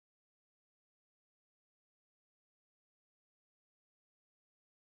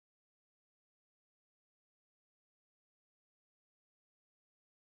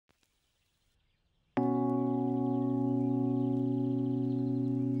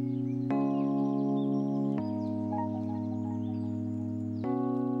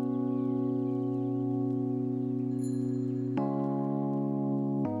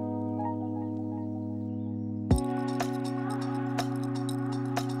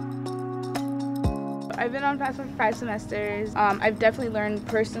I've been on FAFSA for 5 semesters. I've definitely learned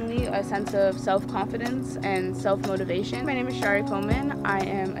personally a sense of self-confidence and self-motivation. My name is Shari Coleman. I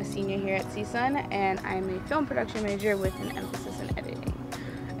am a senior here at CSUN, and I'm a film production major with an emphasis in editing.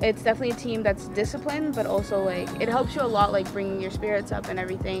 It's definitely a team that's disciplined, but also like it helps you a lot, like bringing your spirits up and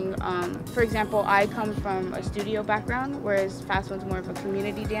everything. For example, I come from a studio background, whereas FAFSA's more of a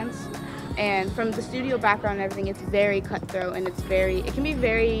community dance. And from the studio background and everything, it's very cutthroat and it can be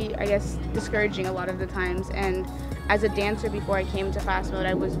very, I guess, discouraging a lot of the times. And as a dancer before I came to Fast Mode,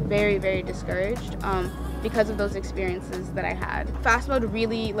 I was very, very discouraged because of those experiences that I had. Fast Mode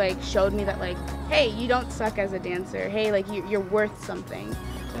really like showed me that like, hey, you don't suck as a dancer. Hey, like you're worth something.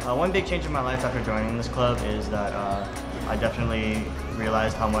 One big change in my life after joining this club is that I definitely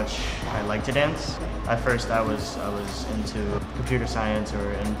realized how much I like to dance. At first I was into computer science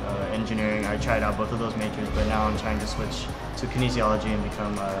or engineering. I tried out both of those majors, but now I'm trying to switch to kinesiology and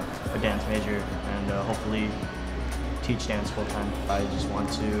become a dance major and hopefully teach dance full time. I just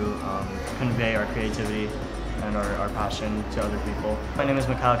want to convey our creativity and our passion to other people. My name is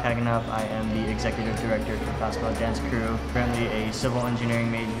Mikhail Kaganov. I am the executive director for Fast Mode Dance Crew. Currently a civil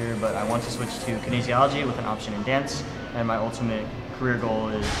engineering major, but I want to switch to kinesiology with an option in dance. And my ultimate career goal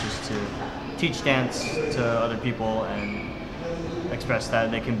is just to teach dance to other people and express that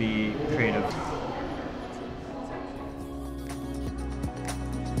they can be creative.